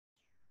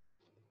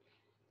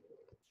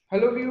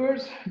Hello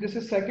viewers, this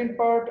is second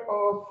part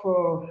of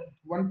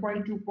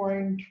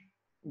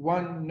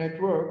 1.2.1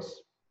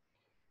 networks.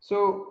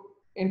 So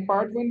in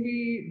part 1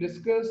 we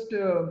discussed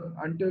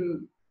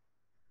until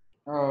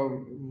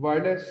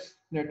wireless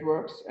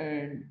networks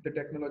and the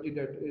technology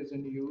that is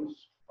in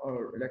use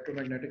or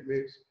electromagnetic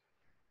waves.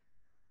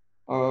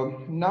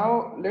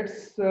 Now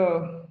let's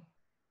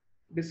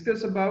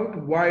discuss about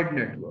wired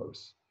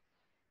networks.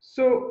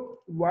 So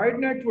wired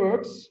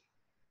networks,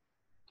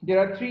 there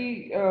are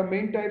three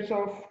main types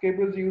of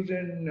cables used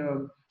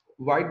in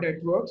wired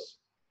networks.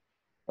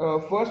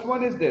 First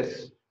one is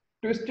this,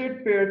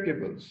 twisted pair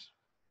cables.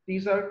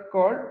 These are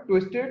called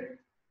twisted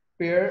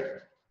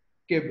pair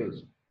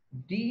cables.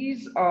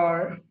 These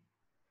are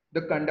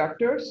the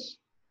conductors,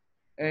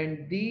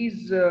 and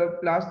these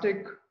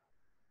plastic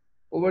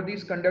over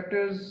these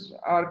conductors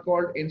are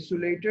called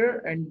insulator,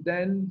 and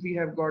then we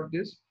have got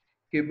this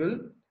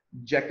cable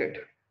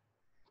jacket.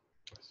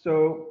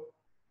 So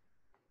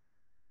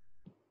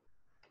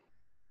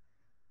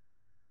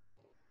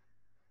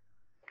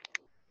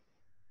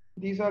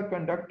these are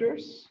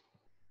conductors,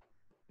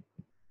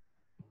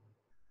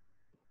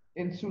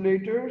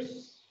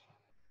 insulators,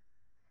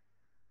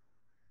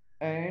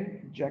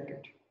 and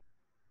jacket.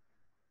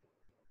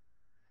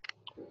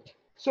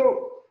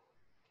 So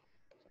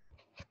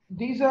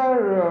these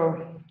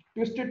are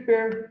twisted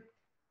pair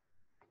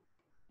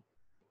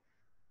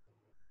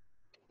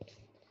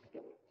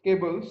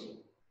cables.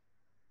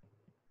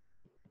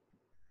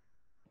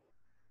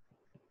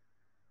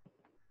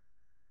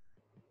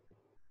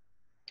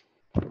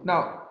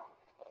 Now,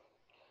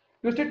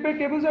 twisted pair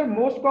cables are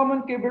most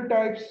common cable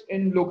types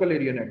in local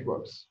area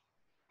networks.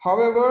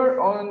 However,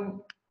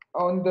 on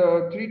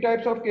the three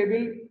types of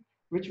cable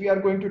which we are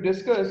going to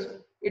discuss,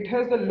 it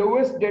has the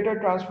lowest data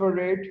transfer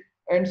rate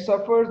and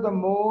suffers the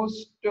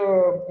most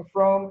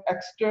from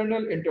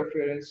external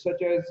interference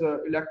such as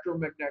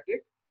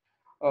electromagnetic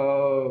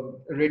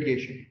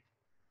radiation.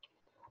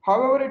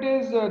 However, it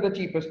is the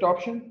cheapest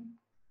option,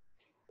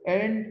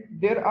 and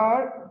there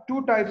are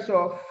two types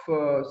of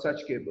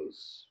such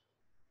cables.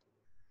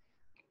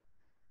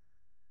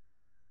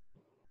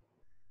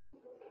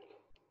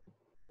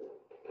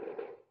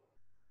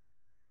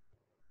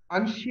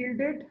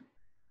 Unshielded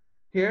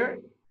here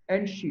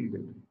and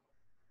shielded.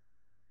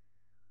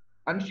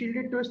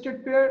 Unshielded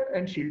twisted pair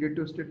and shielded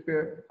twisted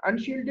pair.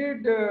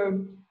 Unshielded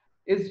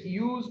is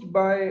used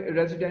by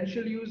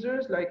residential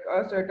users like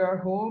us at our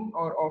home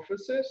or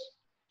offices.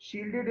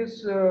 Shielded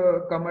is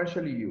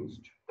commercially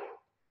used.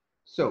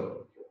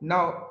 So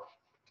now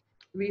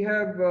we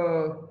have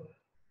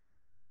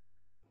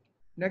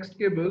next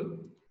cable,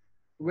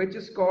 which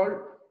is called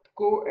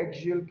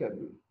coaxial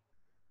cable.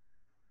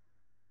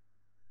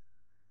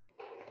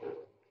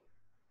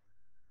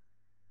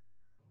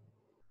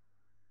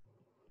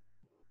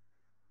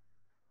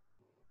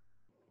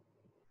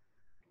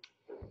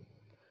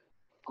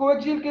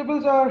 Coaxial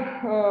cables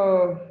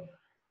are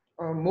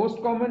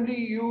most commonly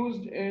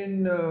used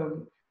in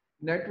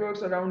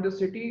networks around the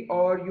city,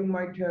 or you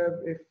might have,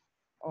 if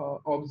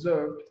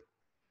observed,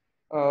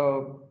 uh,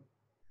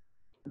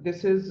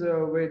 this is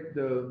with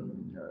the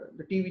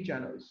TV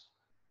channels.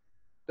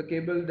 The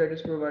cable that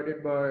is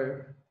provided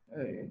by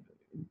in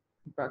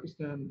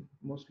Pakistan,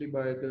 mostly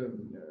by the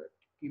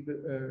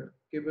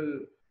cable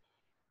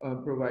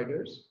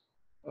providers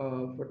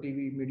for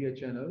TV media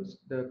channels.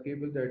 The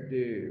cable that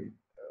they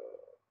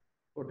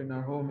put in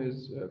our home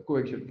is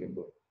coaxial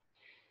cable.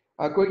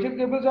 Coaxial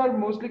cables are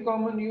mostly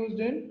common used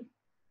in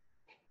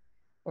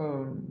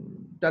um,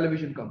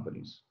 television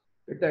companies.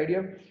 Get the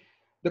idea?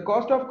 The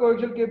cost of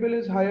coaxial cable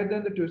is higher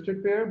than the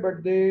twisted pair,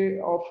 but they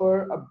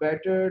offer a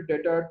better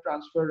data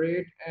transfer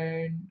rate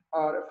and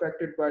are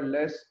affected by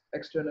less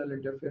external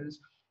interference.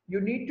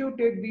 You need to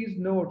take these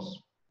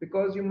notes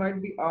because you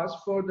might be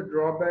asked for the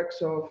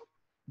drawbacks of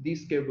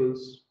these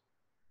cables.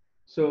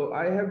 So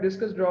I have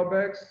discussed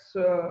drawbacks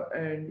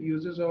and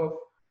uses of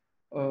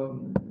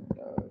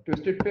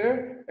twisted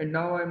pair, and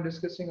now I'm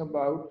discussing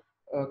about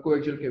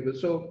coaxial cable.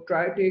 So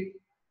try take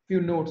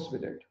few notes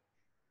with it.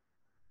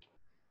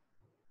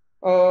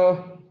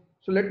 So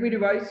let me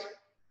revise.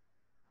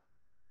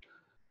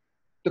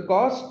 The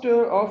cost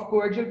of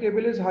coaxial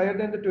cable is higher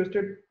than the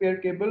twisted pair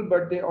cable,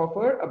 but they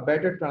offer a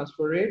better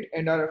transfer rate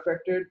and are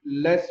affected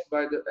less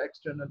by the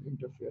external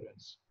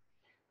interference.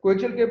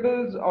 Coaxial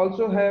cables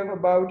also have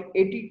about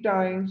 80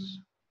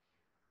 times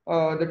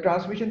the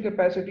transmission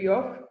capacity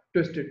of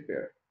twisted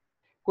pair.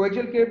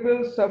 Coaxial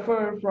cables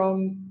suffer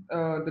from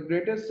the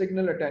greatest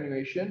signal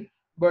attenuation,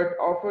 but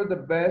offer the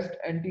best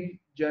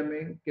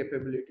anti-jamming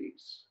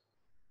capabilities.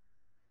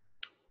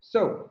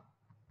 So,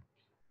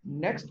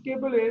 next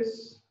cable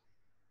is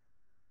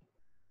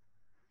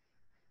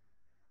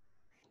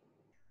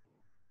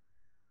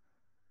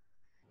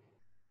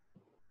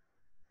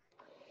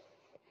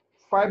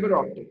fiber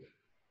optic.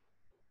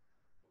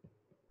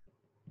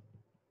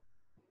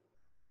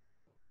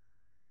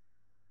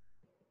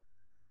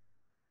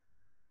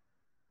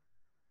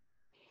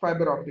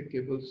 Fiber optic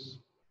cables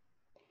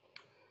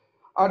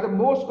are the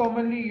most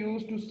commonly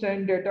used to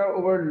send data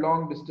over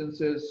long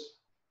distances.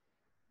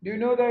 Do you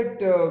know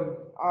that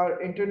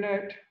our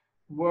internet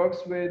works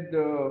with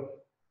a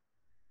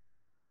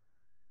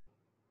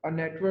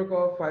network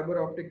of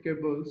fiber optic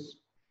cables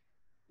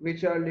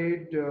which are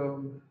laid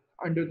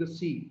under the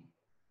sea?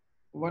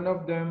 One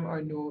of them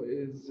I know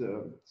is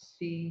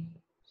C,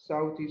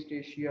 Southeast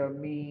Asia,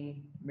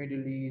 me,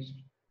 Middle East,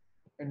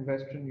 and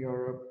Western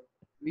Europe.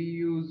 We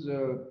use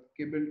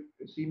cable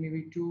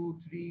CMEV 2,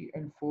 3,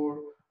 and 4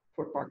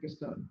 for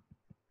Pakistan.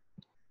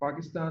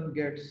 Pakistan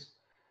gets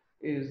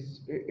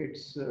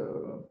its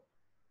uh,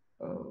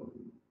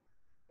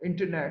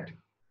 internet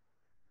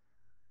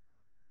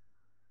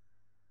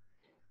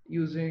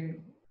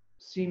using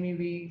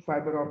CMEV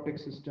fiber optic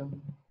system.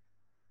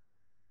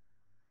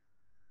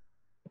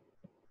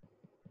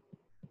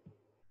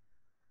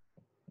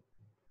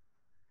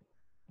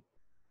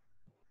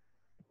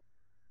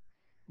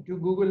 You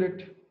Google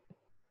it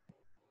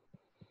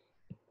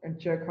and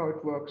check how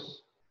it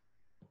works.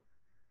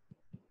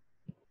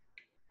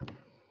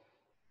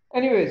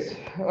 Anyways,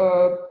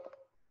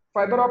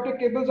 fiber optic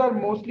cables are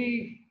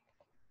mostly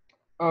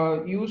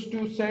used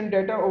to send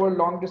data over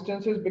long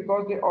distances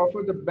because they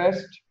offer the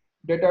best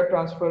data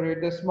transfer rate,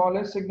 the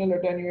smallest signal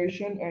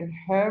attenuation, and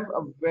have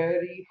a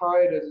very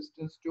high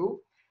resistance to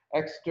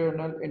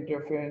external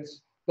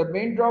interference. The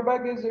main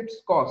drawback is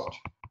its cost.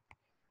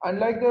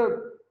 Unlike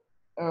the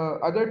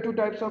other two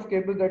types of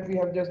cable that we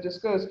have just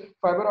discussed,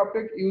 fiber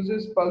optic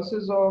uses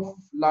pulses of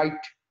light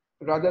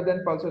rather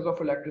than pulses of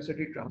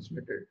electricity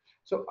transmitted.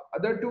 So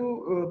other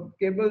two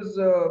cables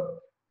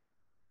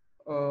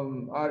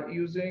are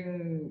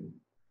using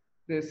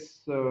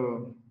this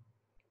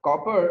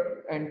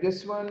copper, and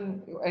this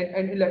one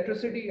and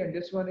electricity, and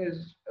this one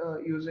is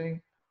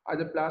using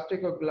either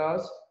plastic or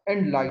glass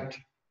and light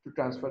to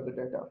transfer the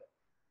data.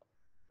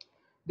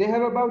 They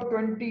have about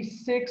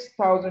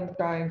 26,000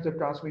 times the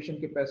transmission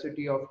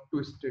capacity of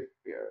twisted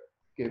pair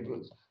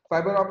cables.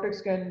 Fiber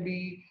optics can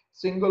be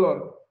single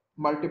or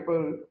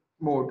multiple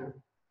mode,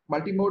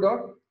 multi-mode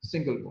or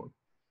single mode.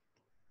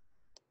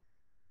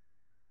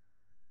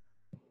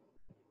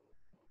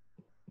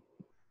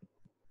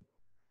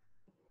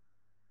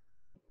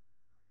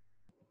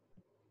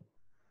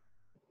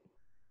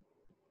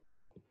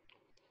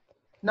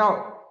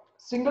 Now,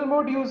 single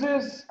mode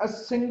uses a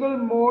single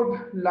mode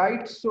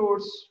light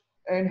source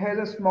and has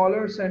a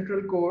smaller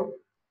central core,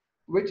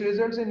 which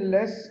results in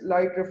less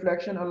light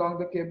reflection along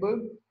the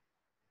cable.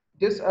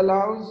 This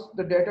allows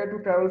the data to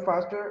travel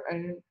faster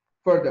and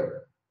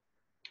further,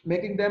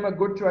 making them a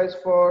good choice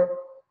for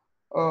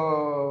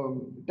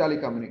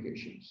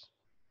telecommunications.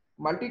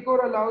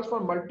 Multi-core allows for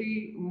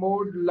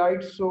multi-mode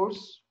light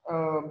source.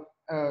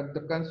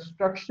 The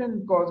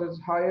construction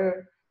causes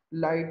higher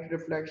light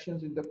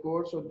reflections in the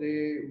core, so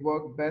they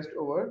work best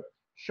over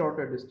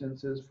shorter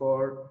distances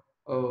for,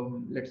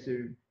 let's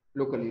say,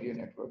 local area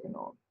network and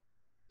all.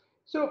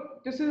 So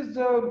this is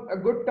a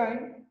good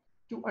time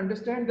to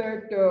understand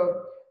that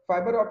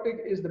fiber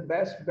optic is the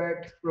best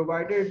bet,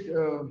 provided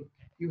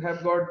you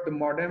have got the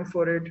modem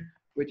for it,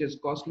 which is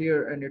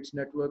costlier, and its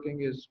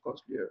networking is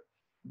costlier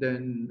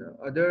than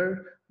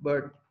other.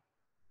 But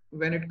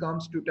when it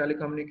comes to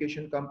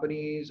telecommunication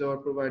companies or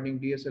providing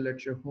DSL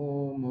at your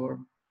home, or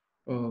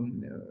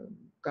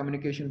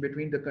communication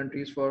between the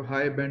countries for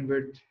high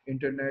bandwidth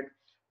internet,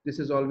 this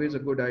is always a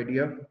good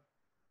idea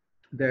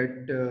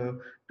that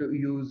to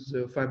use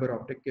fiber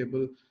optic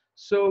cable.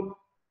 So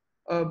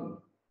um,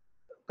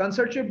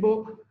 consult your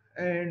book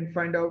and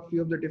find out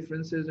few of the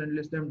differences and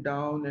list them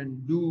down,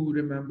 and do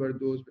remember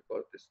those,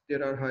 because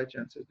there are high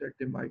chances that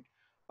they might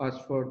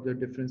ask for the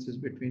differences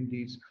between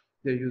these,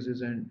 their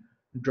uses and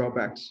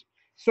drawbacks.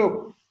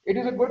 So it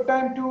is a good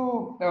time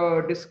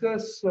to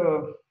discuss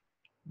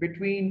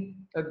between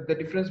the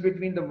difference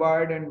between the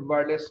wired and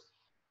wireless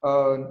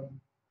uh,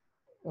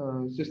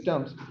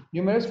 systems.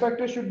 Numerous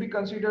factors should be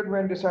considered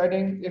when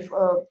deciding if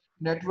a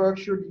network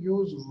should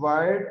use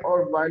wired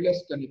or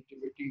wireless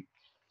connectivity.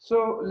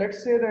 So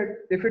let's say that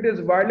if it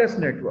is wireless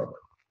network,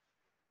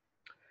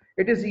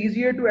 it is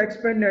easier to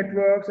expand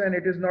networks and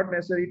it is not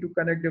necessary to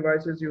connect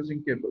devices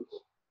using cables.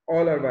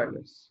 All are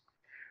wireless.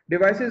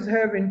 Devices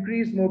have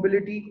increased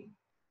mobility.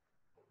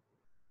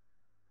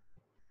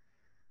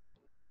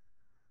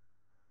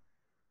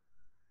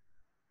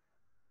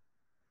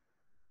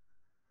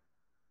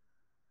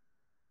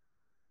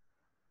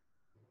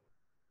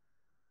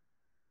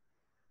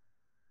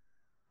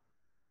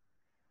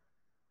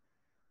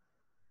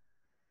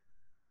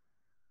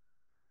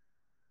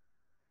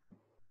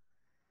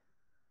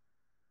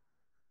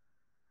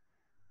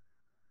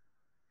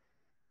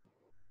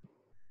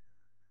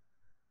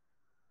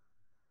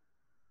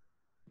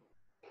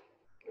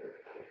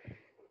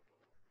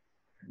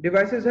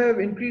 Devices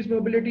have increased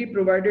mobility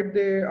provided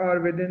they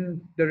are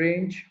within the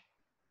range.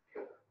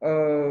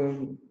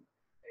 Um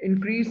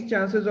Increased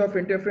chances of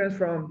interference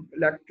from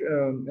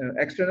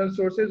external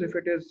sources if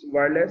it is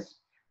wireless.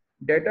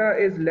 Data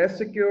is less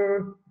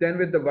secure than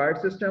with the wired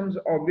systems.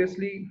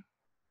 Obviously,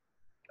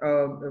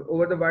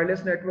 over the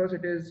wireless networks,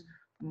 it is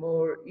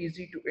more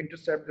easy to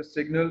intercept the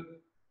signal.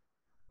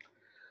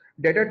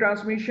 Data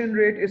transmission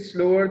rate is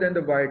slower than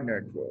the wired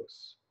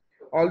networks.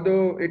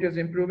 although it is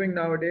improving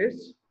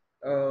nowadays,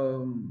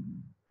 um,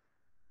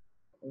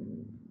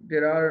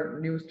 there are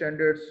new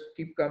standards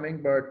keep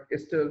coming, but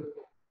still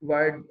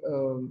wired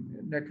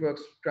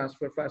networks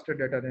transfer faster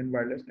data than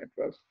wireless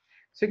networks.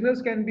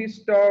 Signals can be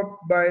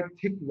stopped by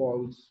thick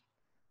walls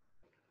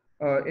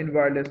in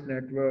wireless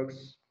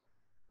networks,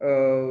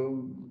 uh,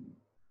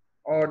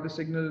 or the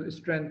signal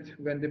strength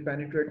when they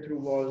penetrate through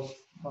walls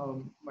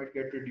might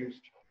get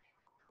reduced.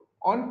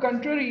 On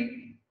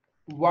contrary,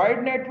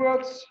 wired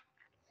networks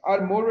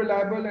are more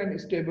reliable and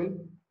stable.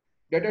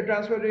 Data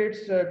transfer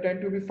rates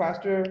tend to be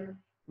faster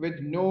with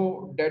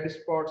no dead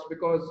spots,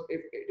 because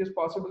if it is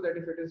possible that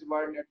if it is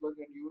wired network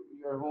and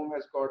your home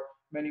has got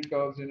many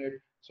curves in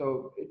it,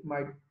 so it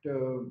might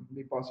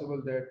be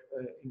possible that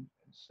in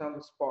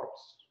some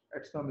spots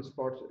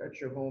at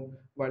your home,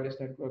 wireless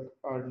network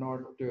are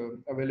not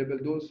available.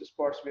 Those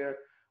spots where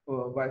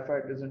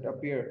Wi-Fi doesn't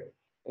appear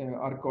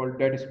are called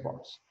dead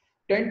spots.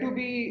 Tend to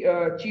be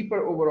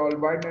cheaper overall.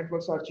 Wired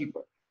networks are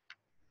cheaper.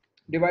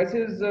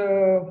 Devices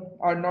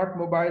are not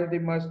mobile, they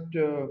must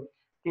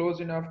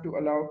close enough to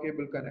allow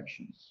cable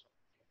connections.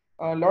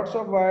 Lots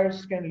of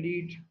wires can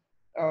lead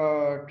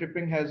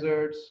tripping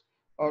hazards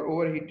or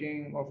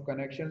overheating of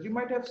connections. You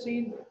might have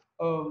seen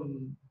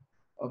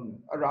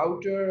a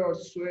router or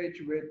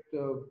switch with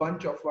a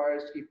bunch of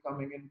wires keep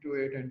coming into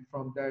it, and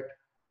from that,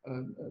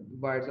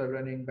 wires are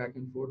running back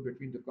and forth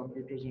between the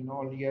computers and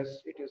all.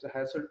 Yes, it is a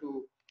hassle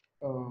to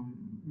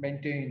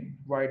maintain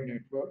wide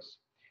networks.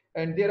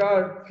 And there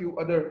are few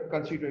other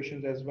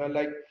considerations as well,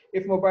 like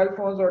if mobile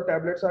phones or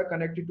tablets are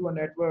connected to a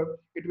network,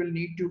 it will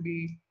need to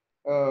be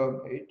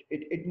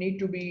it need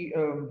to be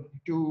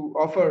to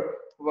offer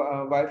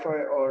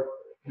Wi-Fi or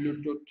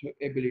Bluetooth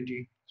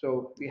ability.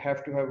 So we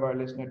have to have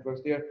wireless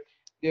networks there.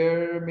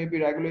 There may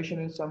be regulation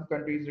in some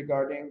countries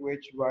regarding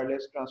which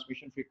wireless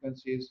transmission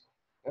frequencies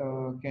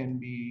can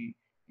be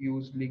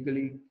used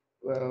legally,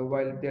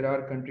 while there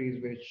are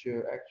countries which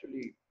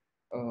actually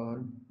uh,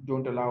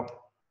 don't allow.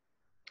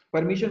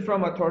 Permission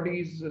from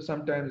authorities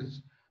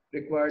sometimes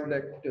required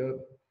that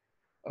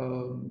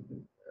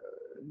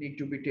need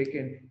to be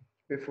taken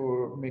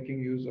before making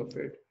use of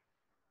it.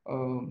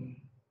 Um,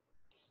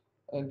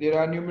 and there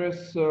are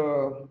numerous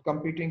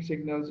competing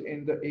signals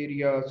in the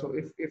area. So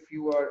if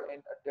you are in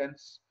a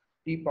dense,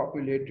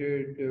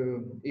 depopulated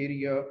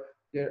area,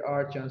 there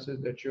are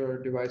chances that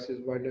your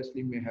devices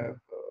wirelessly may have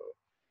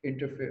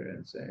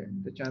interference,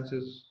 and the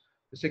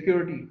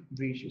security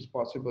breach is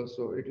possible.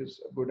 So it is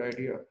a good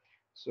idea.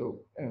 So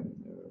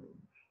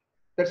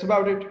that's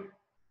about it.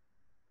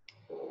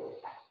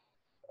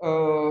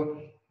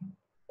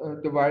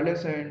 The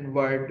wireless and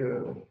wired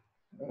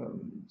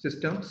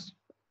systems,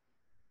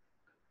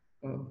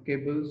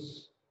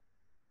 cables,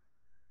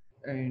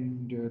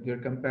 and their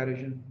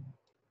comparison.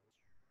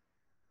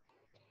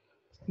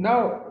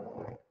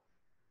 Now,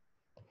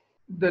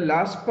 the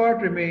last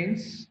part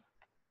remains,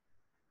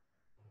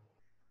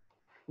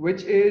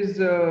 which is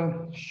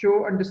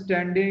show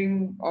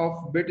understanding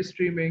of bit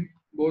streaming,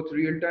 both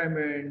real time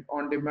and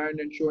on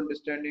demand, and show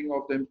understanding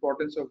of the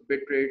importance of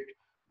bit rate,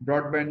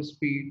 broadband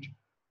speed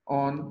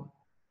on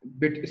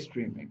bit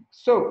streaming.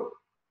 So,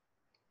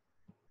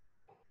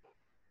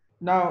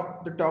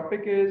 now the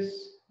topic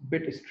is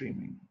bit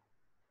streaming.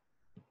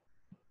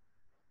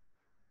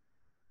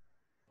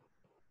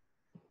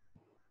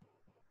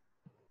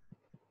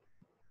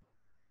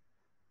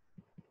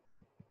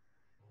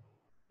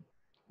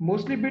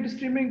 Mostly bit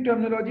streaming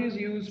terminology is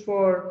used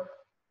for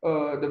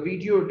the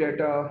video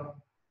data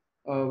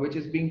which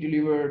is being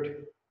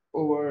delivered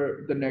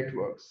over the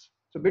networks.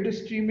 So bit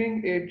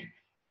streaming, it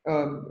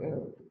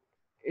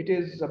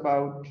is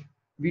about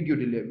video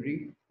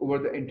delivery over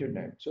the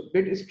internet. So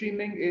bit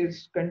streaming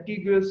is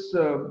contiguous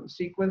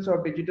sequence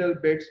of digital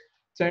bits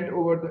sent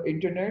over the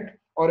internet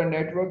or a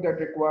network that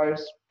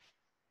requires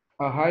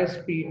a high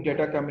speed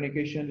data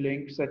communication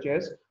link such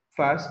as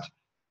fast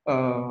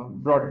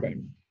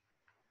broadband.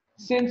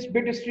 Since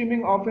bit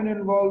streaming often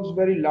involves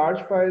very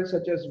large files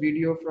such as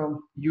video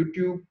from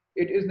YouTube,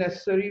 it is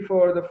necessary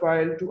for the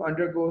file to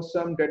undergo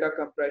some data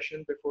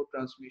compression before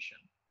transmission.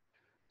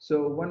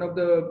 So one of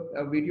the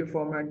video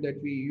format that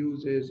we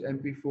use is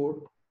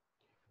MP4,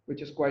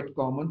 which is quite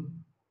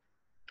common.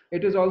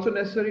 It is also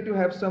necessary to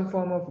have some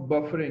form of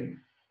buffering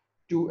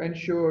to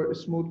ensure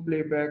smooth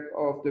playback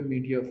of the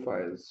media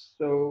files.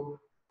 So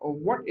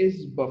what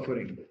is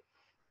buffering?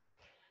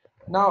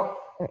 Now,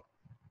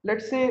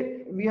 let's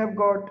say we have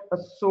got a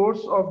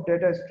source of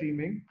data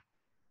streaming.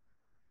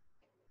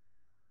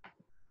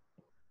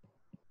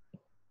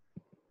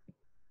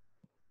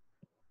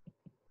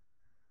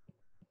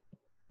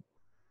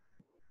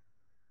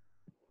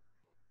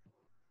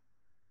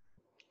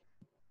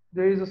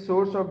 There is a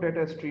source of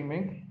data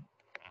streaming,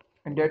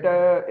 and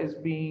data is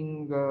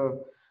being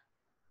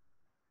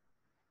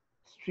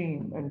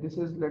streamed, and this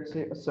is, let's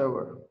say, a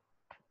server.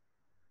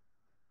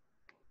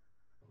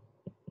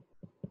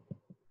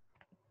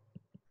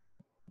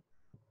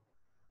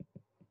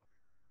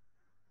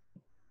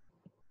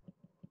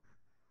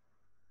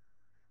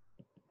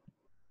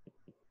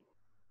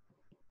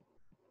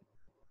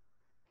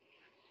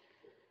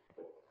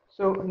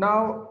 So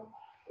now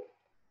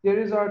here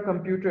is our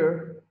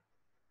computer.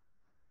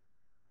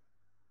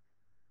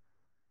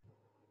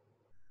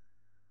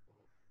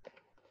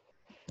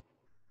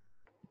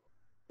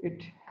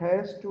 It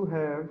has to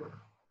have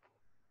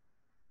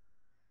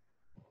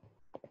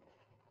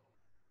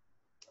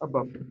a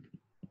buffer.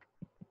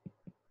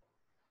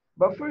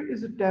 Buffer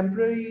is a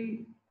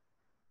temporary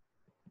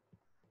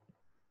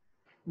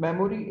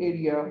memory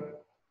area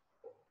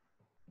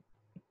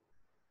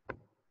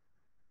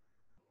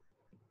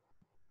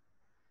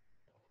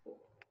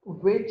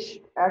which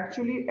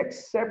actually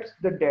accepts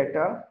the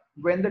data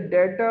when the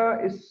data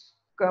is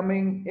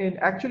coming in.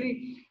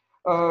 Actually,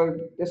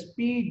 the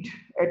speed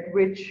at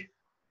which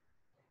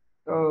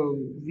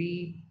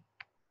we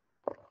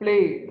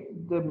play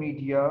the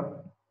media,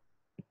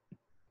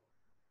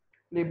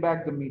 play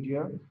back the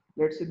media.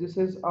 Let's say this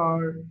is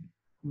our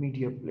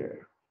media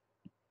player.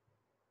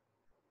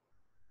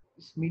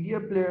 This media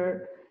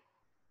player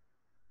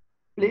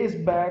plays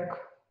back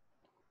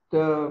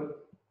the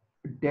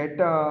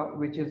data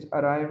which is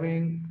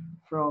arriving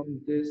from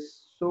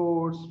this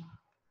source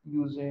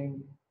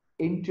using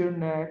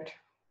internet.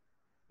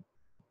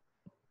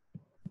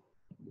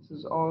 This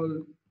is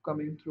all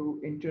coming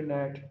through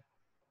internet.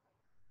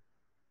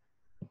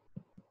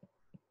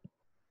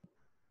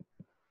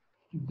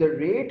 The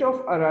rate of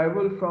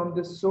arrival from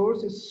this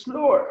source is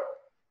slower,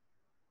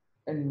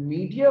 and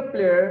media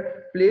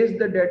player plays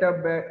the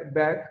data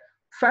back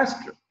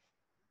faster.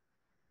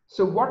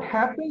 So what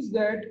happens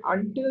that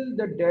until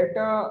the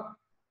data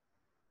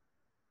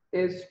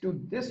is to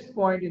this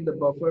point in the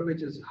buffer,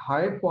 which is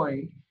high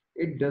point,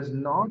 it does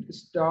not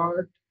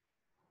start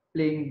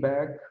playing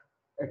back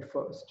at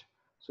first.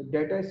 So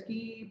data is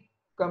keep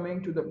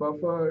coming to the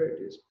buffer,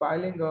 it is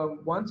piling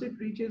up. Once it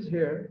reaches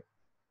here,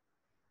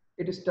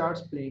 it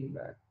starts playing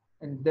back.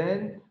 And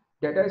then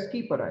data is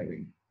keep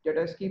arriving.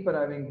 Data is keep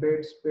arriving,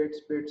 bits,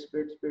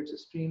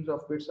 streams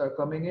of bits are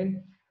coming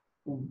in.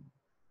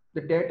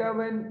 The data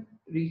when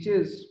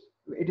reaches,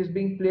 it is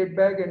being played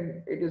back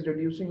and it is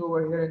reducing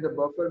over here in the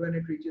buffer. When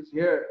it reaches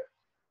here,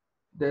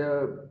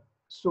 the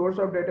source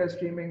of data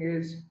streaming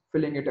is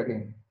filling it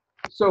again.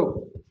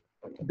 So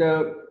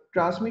the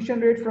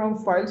transmission rate from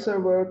file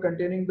server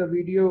containing the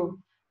video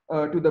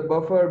to the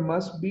buffer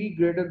must be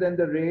greater than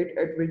the rate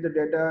at which the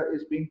data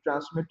is being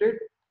transmitted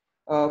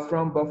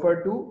from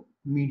buffer to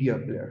media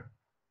player.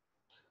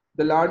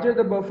 The larger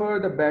the buffer,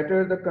 the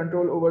better the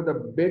control over the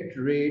bit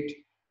rate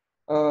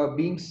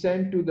being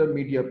sent to the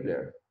media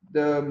player.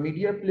 The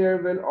media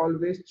player will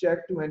always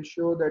check to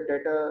ensure that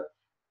data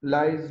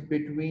lies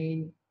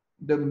between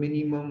the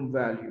minimum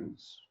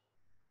values.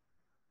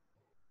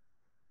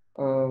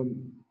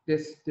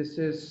 This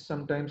is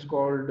sometimes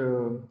called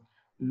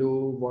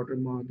low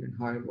watermark and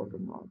high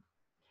watermark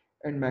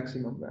and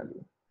maximum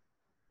value.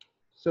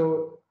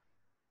 So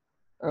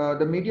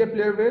the media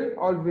player will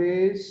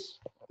always,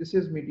 this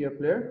is media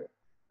player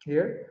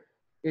here,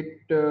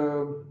 it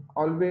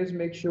always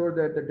makes sure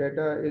that the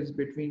data is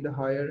between the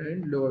higher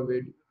and lower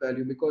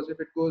value, because if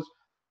it goes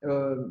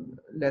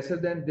lesser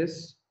than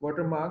this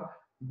watermark,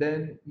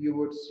 then you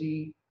would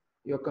see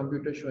your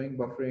computer showing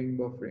buffering.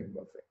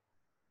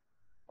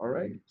 All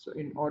right, so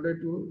in order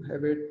to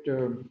have it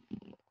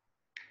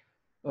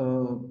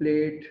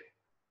played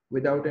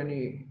without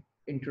any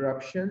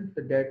interruption,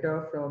 the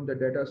data from the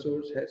data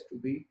source has to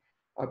be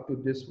up to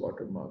this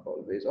watermark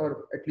always,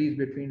 or at least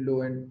between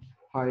low and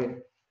high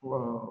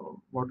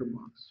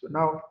watermarks. So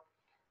now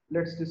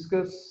let's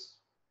discuss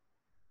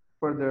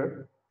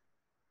further.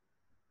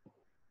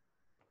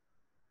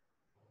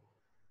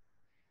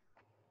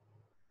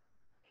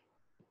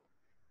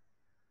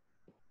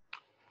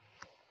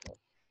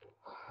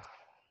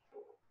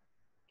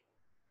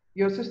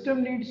 Your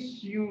system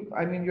needs you,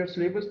 I mean, your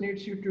syllabus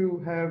needs you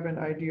to have an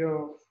idea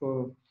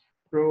of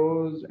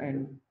pros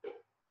and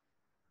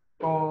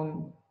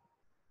cons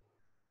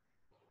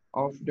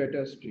of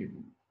data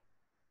streaming.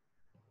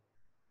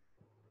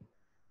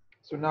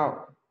 So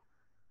now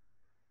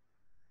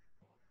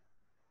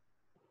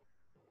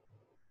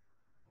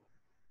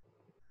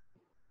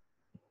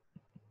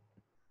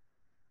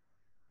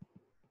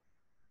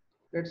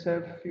let's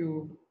have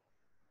few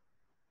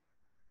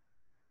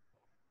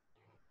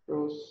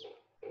pros.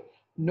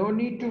 No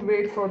need to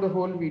wait for the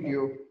whole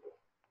video.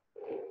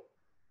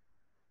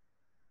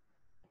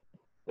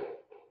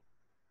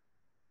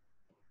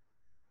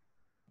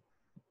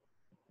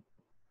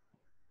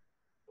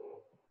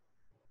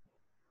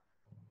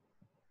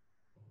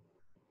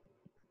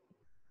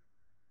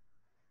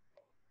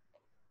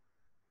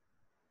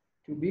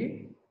 To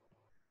be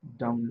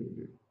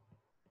downloaded.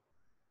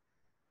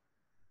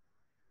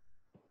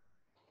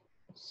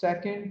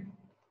 Second,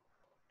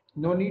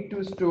 no need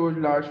to store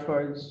large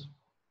files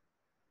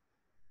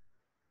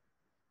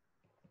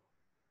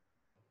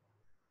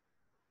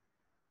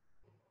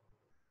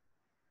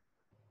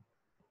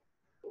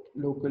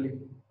locally.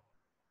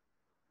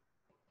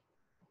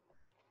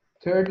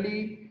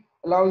 Thirdly,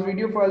 allows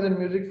video files and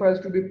music files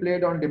to be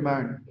played on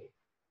demand.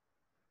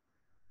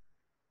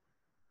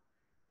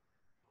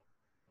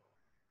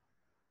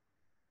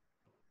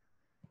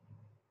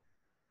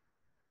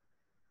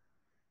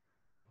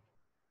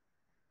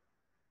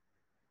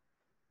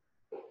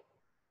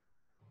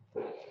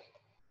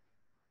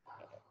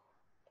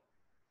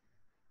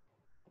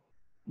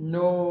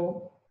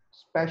 No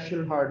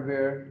special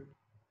hardware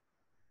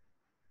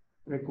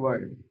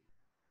required.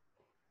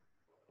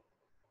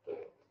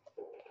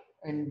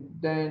 And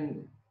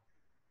then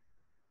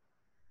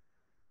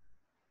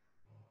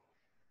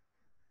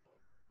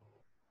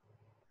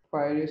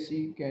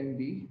piracy can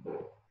be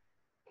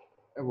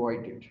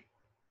avoided.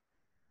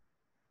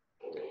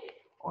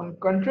 On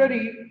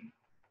contrary,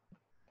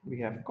 we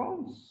have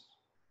cons.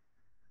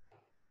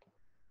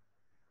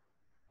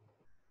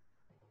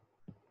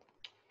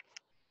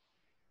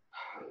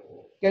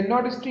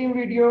 Cannot stream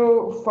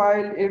video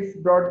file if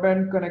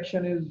broadband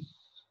connection is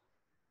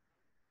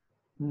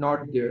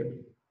not there.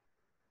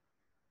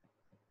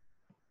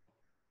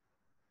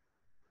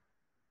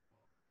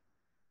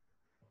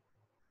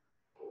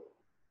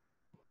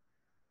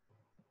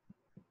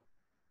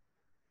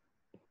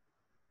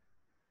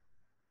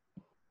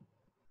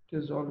 It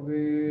is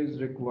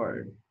always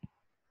required.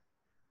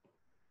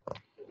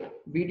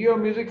 Video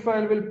music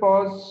file will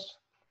pause.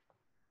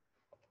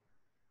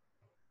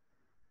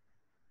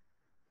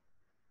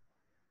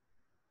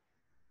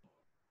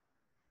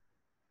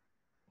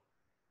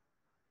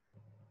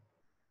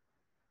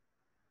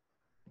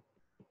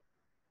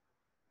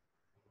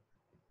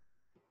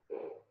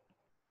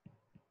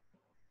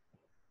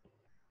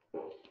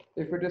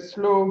 If it is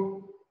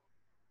slow,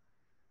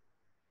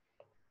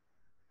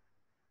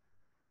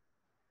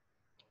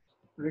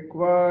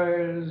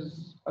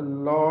 requires a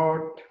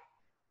lot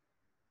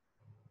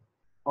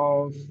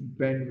of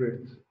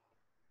bandwidth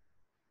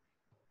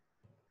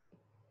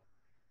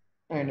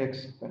and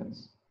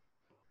expense.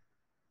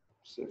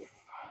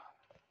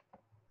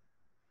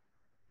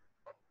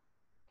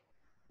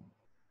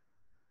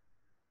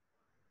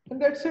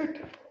 And that's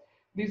it.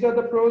 These are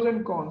the pros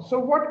and cons. So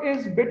what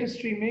is bit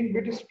streaming?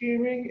 Bit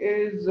streaming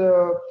is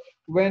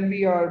when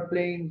we are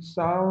playing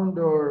sound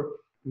or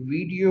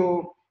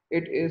video,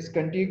 it is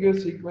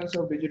contiguous sequence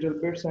of digital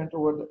bits sent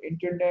over the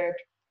internet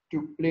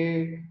to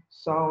play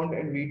sound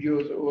and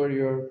videos over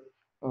your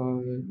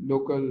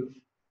local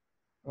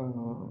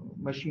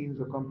machines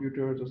or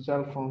computers or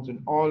cell phones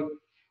and all.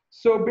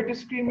 So bit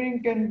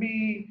streaming can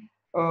be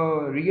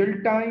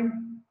real time,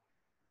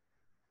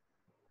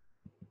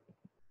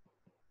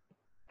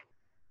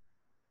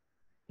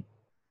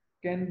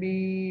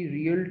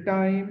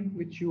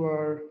 which you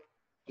are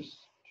just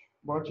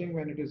watching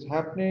when it is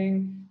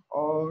happening,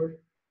 or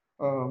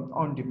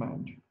on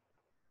demand.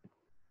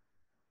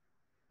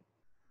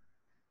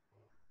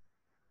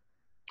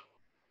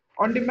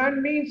 On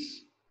demand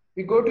means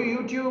we go to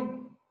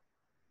YouTube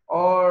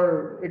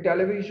or a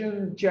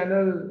television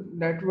channel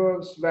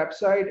network's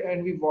website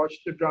and we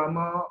watch the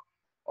drama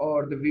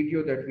or the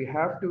video that we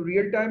have to.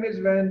 Real time is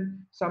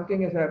when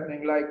something is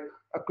happening, like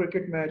a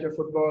cricket match, a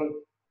football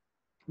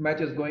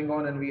match is going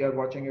on and we are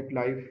watching it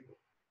live.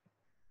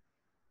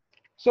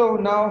 So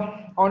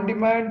now on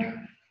demand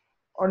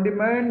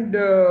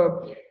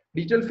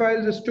digital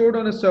files stored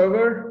on a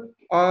server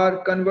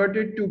are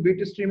converted to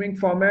bit streaming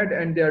format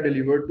and they are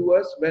delivered to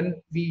us when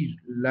we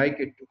like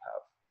it to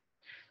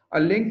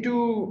have. A link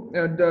to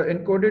the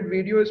encoded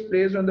video is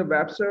placed on the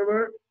web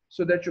server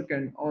so that you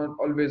can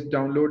always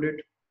download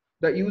it.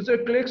 The user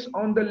clicks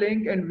on the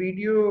link and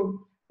video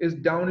is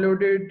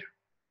downloaded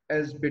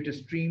as bit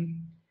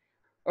stream.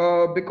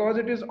 Because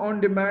it is on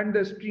demand,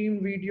 the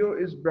stream video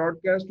is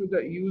broadcast to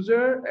the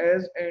user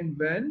as and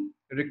when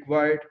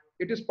required.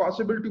 It is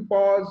possible to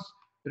pause,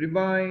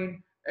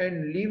 rewind,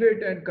 and leave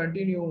it and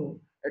continue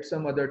at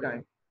some other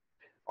time.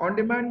 On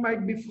demand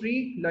might be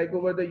free, like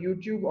over the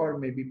YouTube, or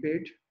maybe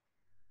paid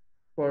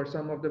for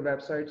some of the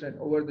websites, and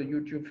over the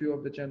YouTube, few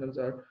of the channels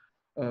are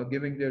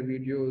giving their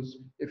videos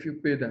if you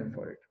pay them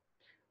for it.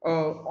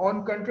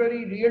 On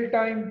contrary, real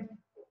time,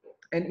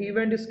 an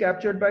event is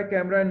captured by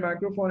camera and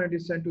microphone and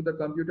is sent to the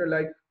computer,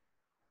 like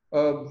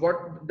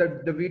what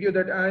the video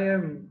that I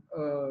am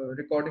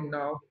recording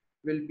now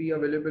will be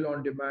available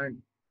on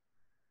demand.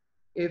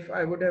 If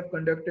I would have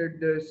conducted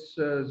this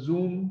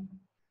Zoom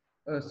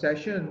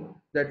session,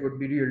 that would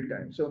be real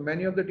time. So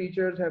many of the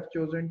teachers have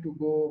chosen to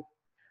go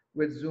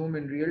with Zoom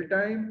in real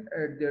time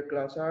at their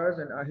class hours,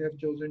 and I have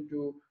chosen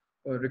to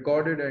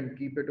record it and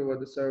keep it over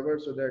the server,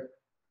 so that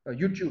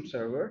YouTube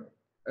server,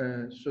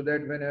 so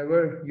that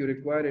whenever you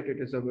require it,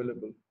 it is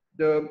available.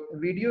 The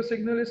video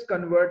signal is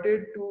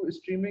converted to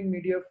streaming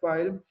media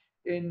file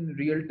in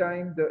real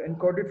time. The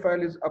encoded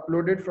file is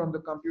uploaded from the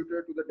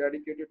computer to the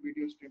dedicated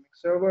video streaming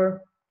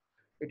server.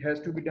 It has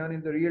to be done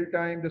in the real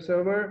time. The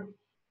server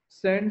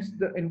sends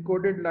the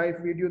encoded live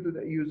video to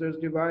the user's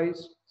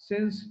device.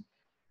 Since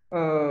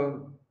uh,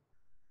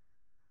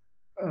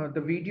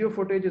 the video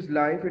footage is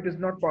live, it is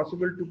not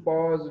possible to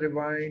pause,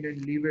 rewind,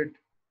 and leave it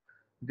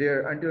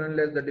there until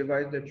unless the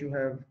device that you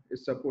have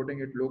is supporting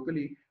it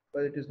locally,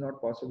 but it is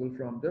not possible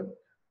from the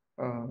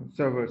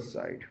server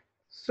side.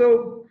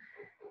 So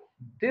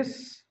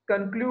this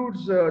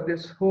concludes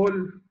this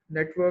whole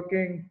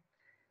networking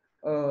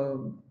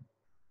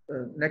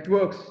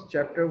networks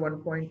chapter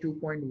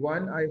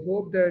 1.2.1. I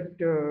hope that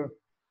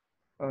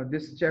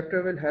this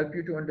chapter will help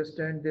you to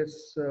understand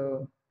this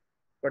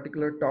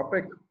particular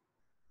topic.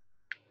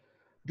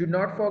 Do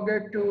not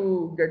forget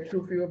to get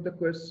through few of the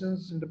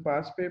questions in the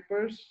past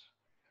papers.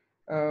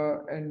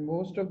 And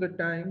most of the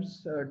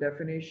times,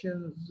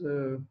 definitions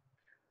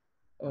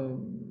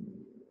um,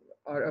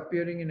 are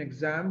appearing in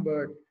exam,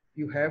 but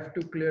you have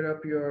to clear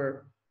up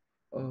your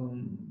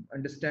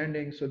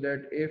understanding so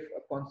that if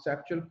a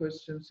conceptual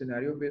question,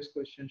 scenario-based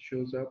question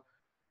shows up,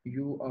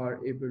 you are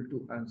able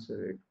to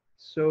answer it.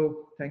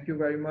 So thank you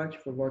very much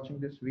for watching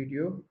this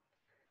video.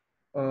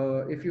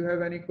 If you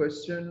have any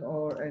question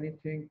or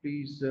anything,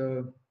 please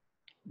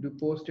do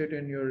post it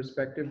in your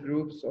respective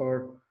groups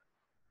or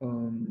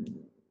um,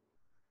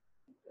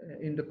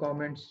 in the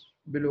comments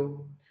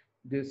below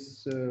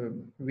this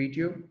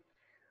video.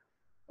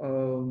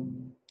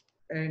 Um,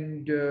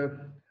 and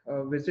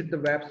visit the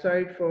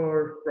website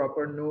for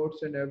proper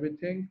notes and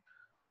everything.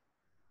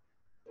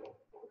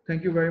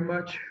 Thank you very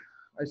much.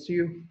 I see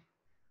you.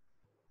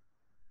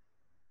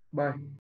 Bye.